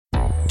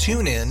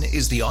TuneIn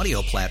is the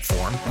audio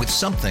platform with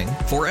something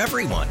for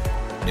everyone.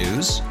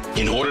 News.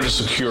 In order to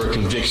secure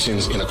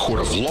convictions in a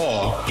court of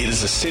law, it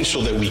is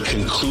essential that we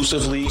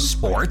conclusively.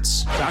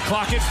 Sports. Shot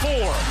clock at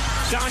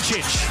 4.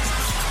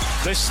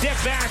 Doncic. The step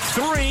back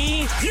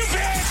 3. You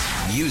bet.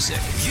 Music.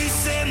 You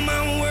set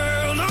my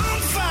world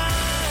on fire.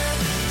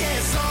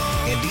 Yes,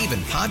 and even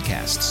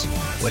podcasts.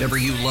 Whatever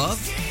you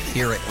love,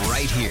 hear it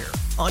right here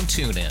on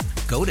TuneIn.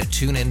 Go to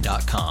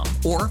TuneIn.com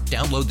or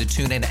download the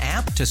TuneIn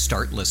app to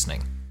start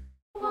listening.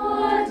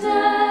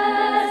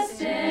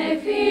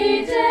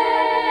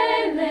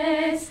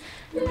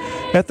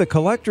 At the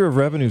Collector of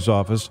Revenue's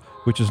office,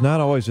 which is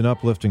not always an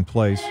uplifting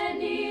place,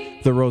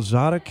 the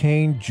Rosada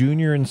Kane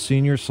Junior and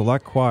Senior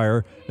Select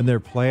Choir in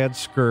their plaid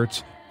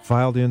skirts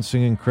filed in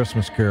singing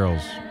Christmas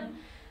carols.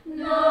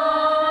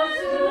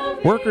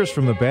 Workers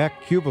from the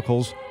back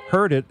cubicles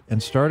heard it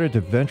and started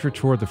to venture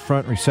toward the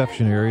front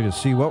reception area to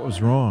see what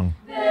was wrong.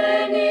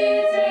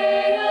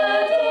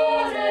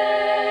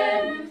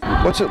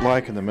 What's it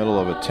like in the middle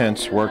of a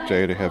tense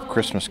workday to have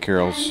Christmas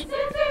carols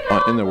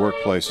in the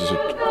workplace? Does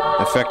it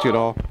affect you at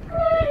all?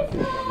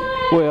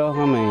 Well,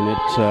 I mean,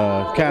 it's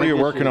kind of... What were you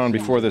working on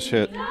before this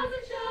hit?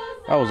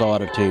 I was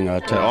auditing.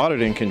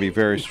 Auditing can be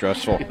very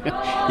stressful.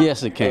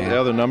 Yes, it can. Are the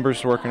other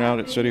numbers working out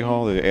at City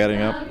Hall? Are they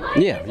adding up?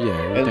 Yeah.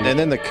 And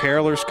then the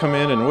carolers come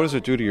in, and what does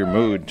it do to your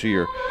mood, to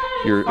your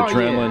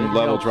adrenaline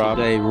level drop?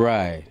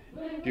 Right.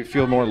 Do you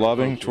feel more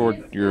loving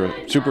toward your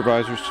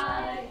supervisors?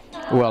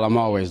 Well, I'm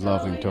always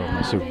loving toward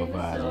my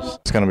supervisors.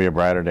 It's going to be a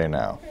brighter day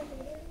now.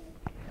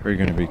 Are you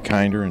going to be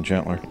kinder and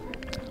gentler?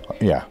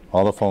 Yeah,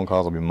 all the phone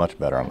calls will be much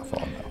better on the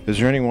phone now. Is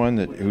there anyone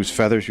whose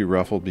feathers you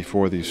ruffled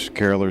before these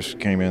carolers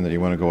came in that you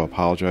want to go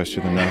apologize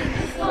to them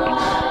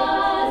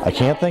now? I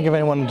can't think of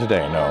anyone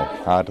today, no.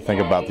 I have to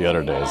think about the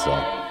other days,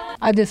 though.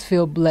 I just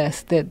feel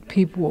blessed that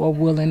people are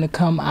willing to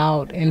come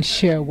out and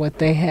share what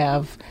they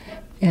have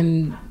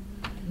in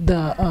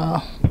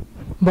the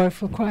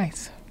birth of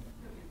Christ.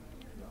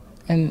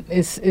 And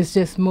it's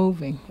just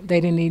moving. They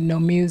didn't need no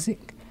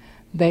music.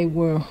 They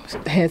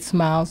had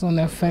smiles on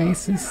their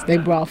faces. They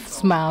brought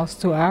smiles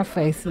to our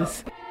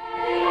faces.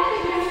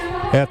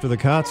 After the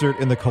concert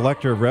in the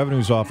Collector of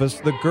Revenue's office,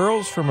 the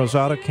girls from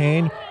Rosada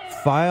Kane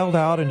filed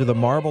out into the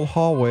marble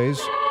hallways.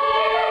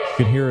 You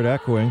can hear it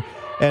echoing.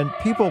 And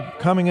people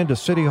coming into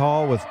City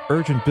Hall with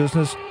urgent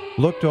business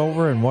looked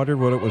over and wondered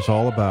what it was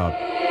all about.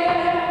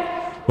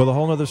 With a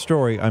whole nother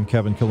story, I'm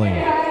Kevin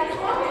Killeen.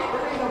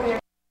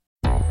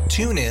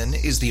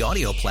 TuneIn is the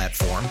audio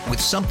platform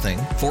with something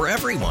for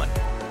everyone.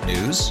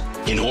 News.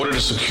 In order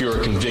to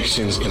secure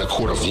convictions in a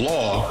court of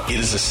law, it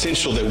is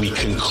essential that we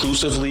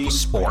conclusively.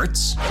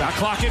 Sports. Shot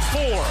clock at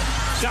 4.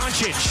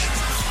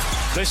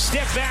 Doncic. The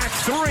step back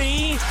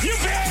 3. You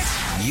bet.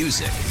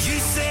 Music. You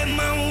set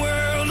my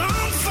world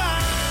on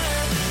fire.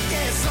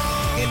 Yes,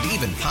 and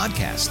even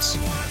podcasts.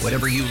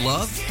 Whatever you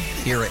love,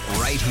 hear it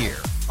right here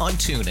on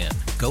TuneIn.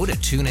 Go to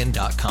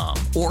TuneIn.com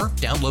or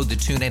download the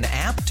TuneIn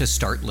app to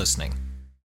start listening.